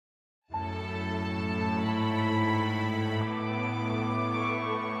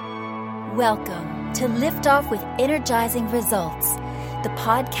Welcome to Lift Off with Energizing Results, the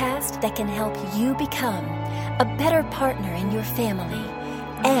podcast that can help you become a better partner in your family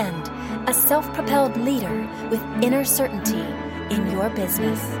and a self-propelled leader with inner certainty in your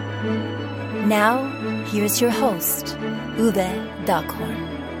business. Now, here's your host, Uwe Daghorn.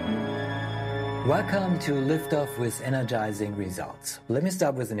 Welcome to Lift Off with Energizing Results. Let me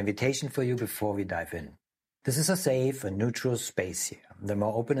start with an invitation for you before we dive in. This is a safe and neutral space here. The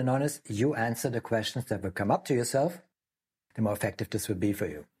more open and honest you answer the questions that will come up to yourself, the more effective this will be for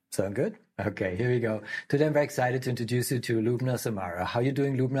you. Sound good? Okay, here we go. Today I'm very excited to introduce you to Lubna Samara. How are you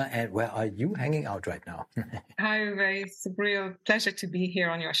doing, Lubna, and where are you hanging out right now? Hi, Uwe. It's a real pleasure to be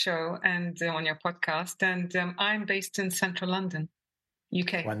here on your show and on your podcast. And I'm based in central London,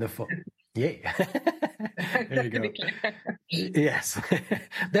 UK. Wonderful. Yeah. There you go. Yes.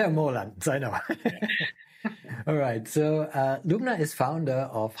 There are more Londons, I know. All right. So Lubna is founder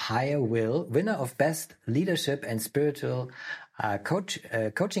of Higher Will, winner of Best Leadership and Spiritual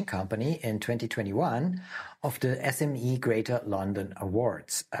Coaching Company in 2021 of the SME Greater London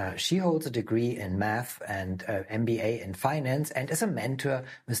Awards. She holds a degree in math and MBA in finance and is a mentor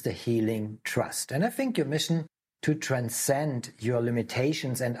with the Healing Trust. And I think your mission to transcend your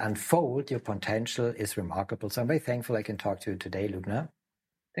limitations and unfold your potential is remarkable. So I'm very thankful I can talk to you today, Lubna.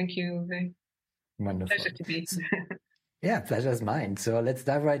 Thank you. Wonderful. Pleasure to be here. Yeah, pleasure is mine. So let's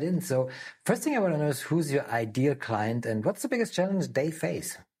dive right in. So first thing I want to know is who's your ideal client and what's the biggest challenge they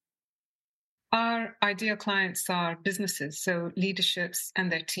face? Our ideal clients are businesses, so leaderships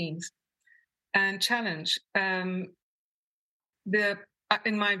and their teams. And challenge,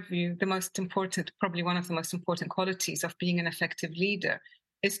 in my view, the most important, probably one of the most important qualities of being an effective leader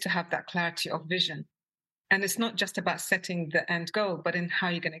is to have that clarity of vision. And it's not just about setting the end goal, but in how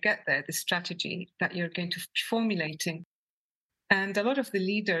you're going to get there, the strategy that you're going to be formulating. And a lot of the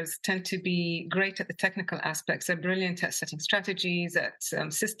leaders tend to be great at the technical aspects. They're brilliant at setting strategies, at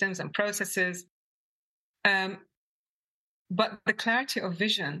systems and processes. But the clarity of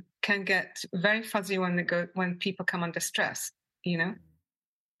vision can get very fuzzy when people come under stress, you know?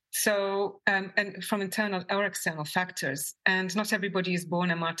 So, and from internal or external factors. And not everybody is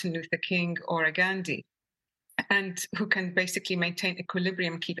born a Martin Luther King or a Gandhi, and who can basically maintain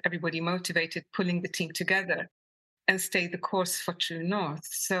equilibrium, keep everybody motivated, pulling the team together and stay the course for true north.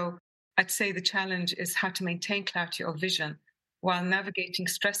 So I'd say the challenge is how to maintain clarity of vision while navigating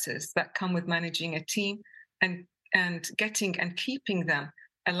stresses that come with managing a team and getting and keeping them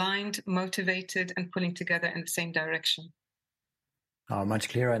aligned, motivated, and pulling together in the same direction. Oh, much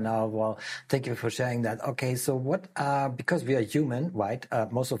clearer now. Well, thank you for sharing that. Okay, so because we are human, right?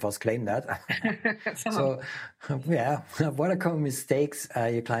 Most of us claim that. So, yeah, what are common mistakes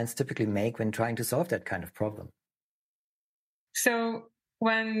your clients typically make when trying to solve that kind of problem? So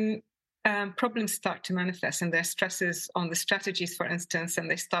when problems start to manifest and there's stresses on the strategies, for instance,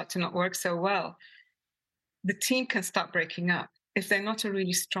 and they start to not work so well, the team can start breaking up. If they're not a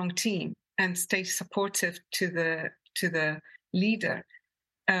really strong team and stay supportive to the leader,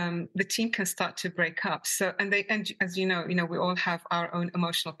 the team can start to break up. So, and as you know, we all have our own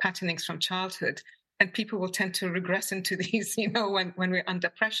emotional patternings from childhood, and people will tend to regress into these, when we're under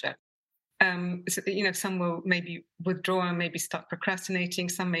pressure. So, some will maybe withdraw and maybe start procrastinating.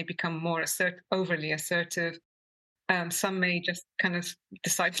 Some may become more overly assertive. Some may just kind of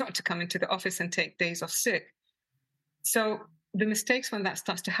decide not to come into the office and take days off sick. So the mistakes when that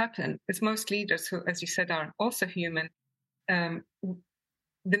starts to happen is most leaders who, as you said, are also human.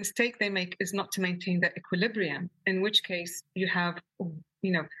 The mistake they make is not to maintain that equilibrium, in which case you have,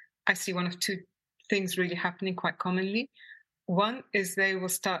 I see one of two things really happening quite commonly. One is they will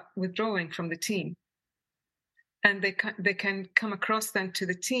start withdrawing from the team, and they can come across then to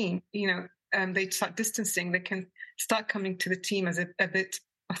the team, they start distancing. They can start coming to the team as a bit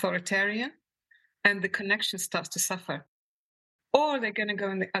authoritarian, and the connection starts to suffer. Or they're going to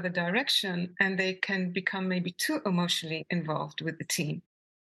go in the other direction and they can become maybe too emotionally involved with the team,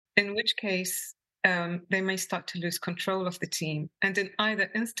 in which case they may start to lose control of the team. And in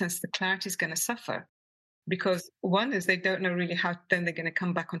either instance, the clarity is going to suffer, because one is they don't know really how then they're going to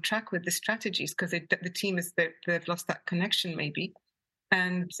come back on track with the strategies, because the team they've lost that connection maybe.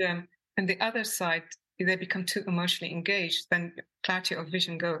 And the other side, they become too emotionally engaged, then clarity of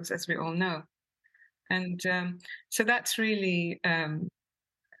vision goes, as we all know. And so that's really,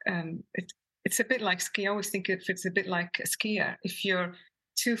 it's a bit like ski. I always think it's a bit like a skier. If you're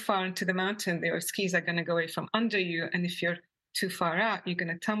too far into the mountain, your skis are going to go away from under you. And if you're too far out, you're going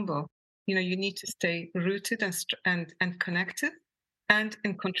to tumble. You need to stay rooted and connected and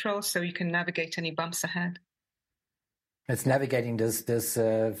in control so you can navigate any bumps ahead. It's navigating this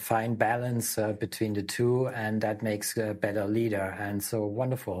fine balance between the two, and that makes a better leader. And so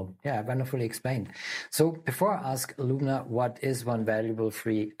wonderful. Yeah, wonderfully explained. So before I ask Lubna what is one valuable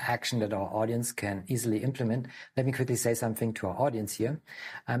free action that our audience can easily implement, let me quickly say something to our audience here.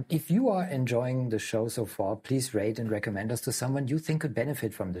 If you are enjoying the show so far, please rate and recommend us to someone you think could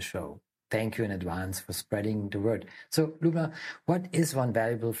benefit from the show. Thank you in advance for spreading the word. So, Lubna, what is one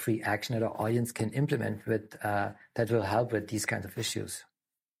valuable free action that our audience can implement that will help with these kinds of issues?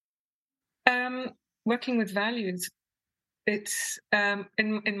 Working with values. It's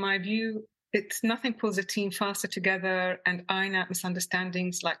in my view, it's nothing pulls a team faster together and iron out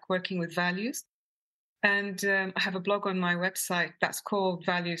misunderstandings like working with values. And I have a blog on my website that's called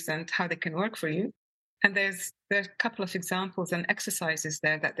Values and How They Can Work for You. And there's a couple of examples and exercises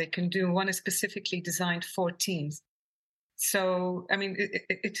there that they can do. One is specifically designed for teams. So, I mean,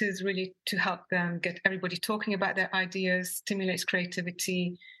 it is really to help them get everybody talking about their ideas, stimulates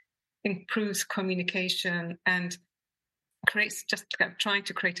creativity, improves communication, and creates just trying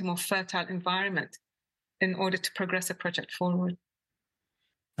to create a more fertile environment in order to progress a project forward.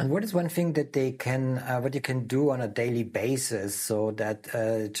 And what is one thing that what you can do on a daily basis so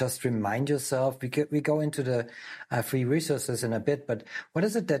that just remind yourself? We go into the free resources in a bit, but what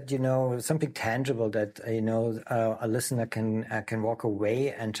is it that, something tangible that, a listener can walk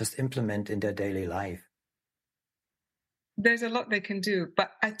away and just implement in their daily life? There's a lot they can do,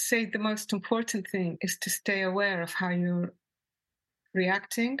 but I'd say the most important thing is to stay aware of how you're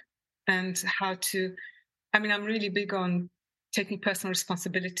reacting and how to, I'm really big on taking personal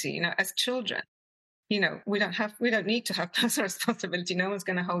responsibility. As children, we don't need to have personal responsibility. No one's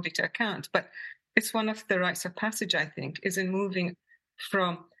going to hold you to account. But it's one of the rites of passage, I think, is in moving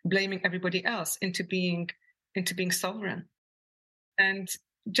from blaming everybody else into being sovereign, and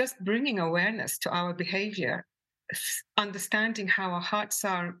just bringing awareness to our behavior, understanding how our hearts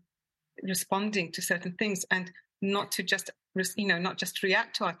are responding to certain things, and not to just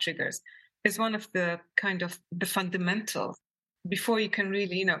react to our triggers, is one of the kind of the fundamentals. Before you can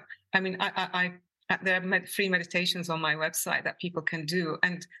really, there are free meditations on my website that people can do.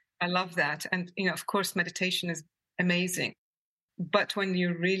 And I love that. And, of course, meditation is amazing. But when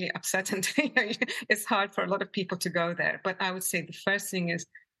you're really upset and it's hard for a lot of people to go there. But I would say the first thing is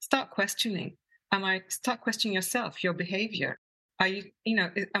start questioning. Start questioning yourself, your behavior.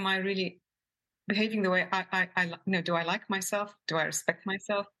 Am I really behaving the way do I like myself? Do I respect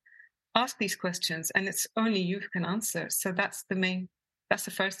myself? Ask these questions, and it's only you who can answer. So that's the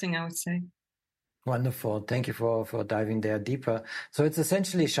first thing I would say. Wonderful. Thank you for diving there deeper. So it's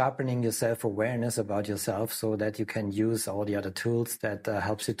essentially sharpening your self-awareness about yourself so that you can use all the other tools that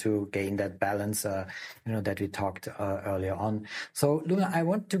helps you to gain that balance, that we talked earlier on. So Lubna, I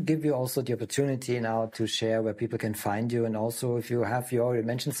want to give you also the opportunity now to share where people can find you. And also if you already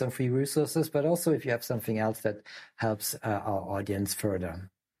mentioned some free resources, but also if you have something else that helps our audience further.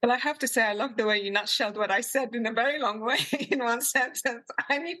 Well, I have to say, I love the way you nutshelled what I said in a very long way in one sentence.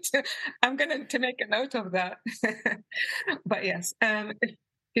 I'm going to make a note of that. But yes,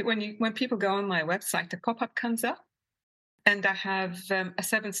 when people go on my website, a pop-up comes up, and I have a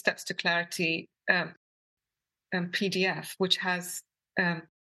 7 Steps to Clarity PDF, which has, I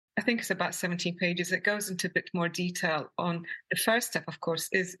think it's about 17 pages. It goes into a bit more detail on the first step, of course,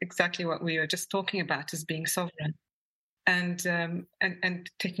 is exactly what we were just talking about, is being sovereign. And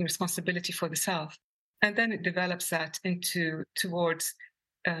taking responsibility for the self, and then it develops that towards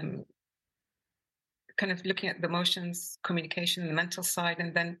kind of looking at the emotions, communication, the mental side,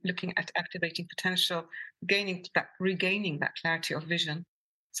 and then looking at activating potential, regaining that clarity of vision.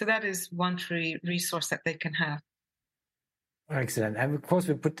 So that is one free resource that they can have. Excellent. And of course,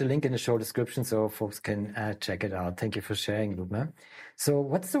 we'll put the link in the show description so folks can check it out. Thank you for sharing, Lubna. So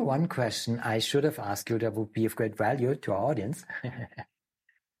what's the one question I should have asked you that would be of great value to our audience?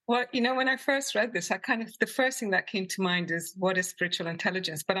 Well, when I first read this, the first thing that came to mind is, what is spiritual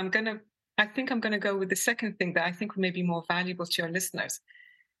intelligence? But I think I'm going to go with the second thing that I think may be more valuable to your listeners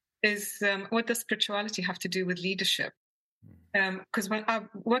is, what does spirituality have to do with leadership? Because when I'm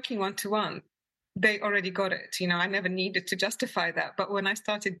working one-to-one, they already got it. I never needed to justify that. But when I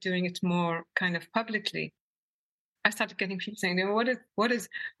started doing it more kind of publicly, I started getting people saying,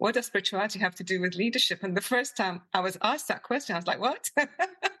 what does spirituality have to do with leadership? And the first time I was asked that question, I was like, what?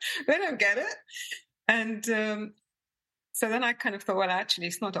 They don't get it. And so then I kind of thought, well, actually,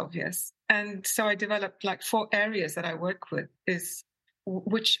 it's not obvious. And so I developed 4 areas that I work with,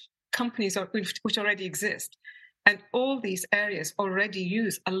 which companies which already exist. And all these areas already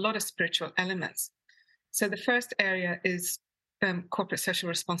use a lot of spiritual elements. So the first area is corporate social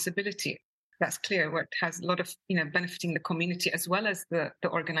responsibility, that's clear, where it has a lot of, benefiting the community as well as the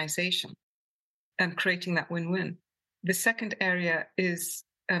organization, and creating that win-win. The second area is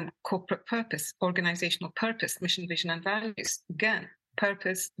corporate purpose, organizational purpose, mission, vision, and values. Again,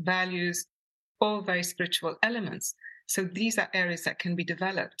 purpose, values, all very spiritual elements. So these are areas that can be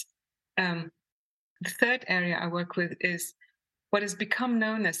developed. The third area I work with is what has become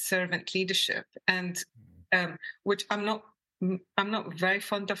known as servant leadership, and which I'm not very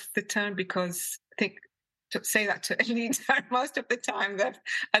fond of the term, because I think to say that to a leader most of the time that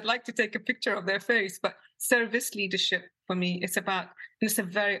I'd like to take a picture of their face. But service leadership for me is about, and it's a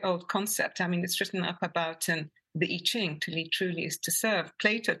very old concept. I mean, it's written up about in the I Ching, to lead truly is to serve.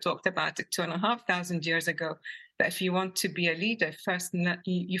 Plato talked about it 2,500 years ago, that if you want to be a leader,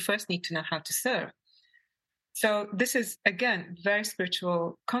 you first need to know how to serve. So this is, again, very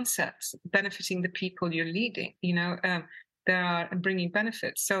spiritual concepts, benefiting the people you're leading, there are bringing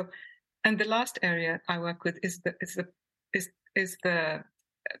benefits. So, and the last area I work with is the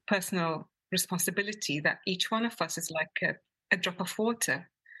personal responsibility, that each one of us is like a drop of water.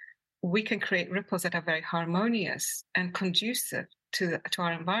 We can create ripples that are very harmonious and conducive to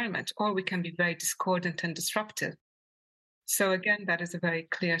our environment, or we can be very discordant and disruptive. So again, that is a very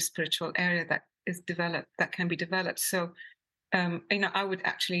clear spiritual area that can be developed. So, I would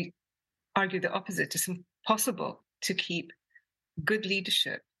actually argue the opposite. It's impossible to keep good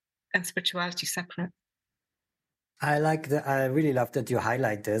leadership and spirituality separate. I really love that you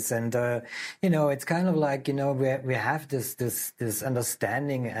highlight this, and it's kind of like we have this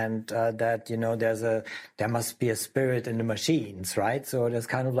understanding, and that there must be a spirit in the machines, right? So there's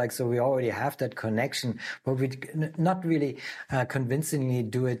kind of like, so we already have that connection, but we not really convincingly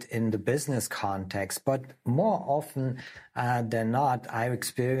do it in the business context. But more often than not, I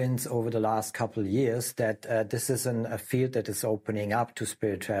experience over the last couple of years that this is a field that is opening up to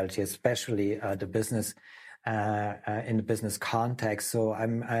spirituality, especially the business. In the business context. So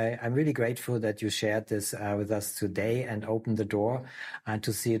I'm really grateful that you shared this with us today and opened the door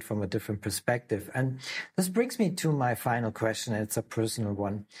to see it from a different perspective. And this brings me to my final question, and it's a personal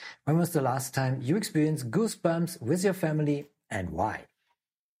one. When was the last time you experienced goosebumps with your family, and why?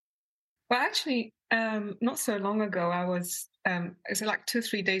 Well, actually, not so long ago, it was like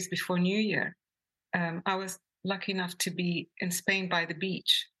 2-3 days before New Year. I was lucky enough to be in Spain by the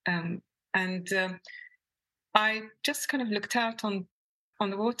beach, and I just kind of looked out on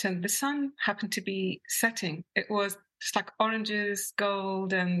the water, and the sun happened to be setting. It was just like oranges,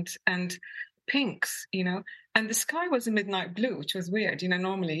 gold, and pinks, and the sky was a midnight blue, which was weird.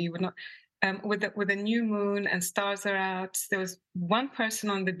 Normally you would not, with a new moon and stars are out. There was one person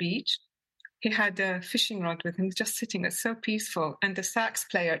on the beach. He had a fishing rod with him, just sitting. It's so peaceful, and the sax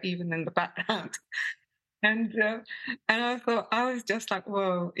player even in the background. And I thought, I was just like,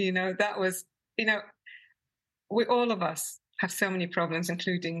 whoa, that was, all of us have so many problems,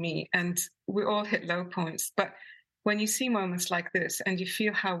 including me, and we all hit low points. But when you see moments like this and you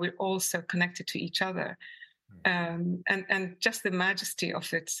feel how we're all so connected to each other, and just the majesty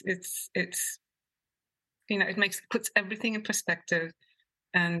of it, it's puts everything in perspective,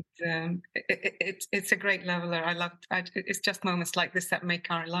 and it's a great leveler. It's just moments like this that make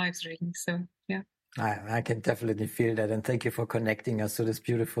our lives, really. So yeah. I can definitely feel that, and thank you for connecting us to this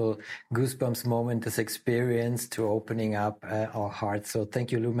beautiful goosebumps moment, this experience, to opening up our hearts. So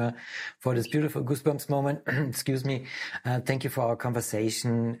thank you, Lubna, for this beautiful goosebumps moment. Excuse me. Thank you for our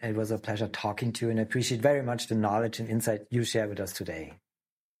conversation. It was a pleasure talking to you, and I appreciate very much the knowledge and insight you share with us today.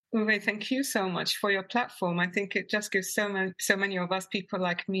 Uwe, thank you so much for your platform. I think it just gives so many of us, people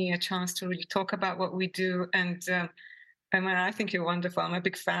like me, a chance to really talk about what we do, and I think you're wonderful. I'm a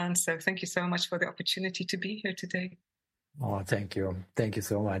big fan. So thank you so much for the opportunity to be here today. Oh, thank you. Thank you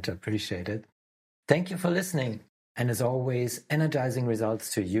so much. I appreciate it. Thank you for listening. And as always, energizing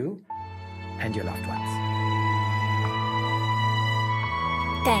results to you and your loved ones.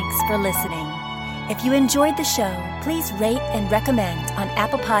 Thanks for listening. If you enjoyed the show, please rate and recommend on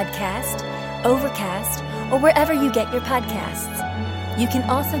Apple Podcast, Overcast, or wherever you get your podcasts. You can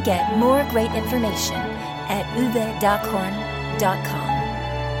also get more great information at uwedockhorn.com.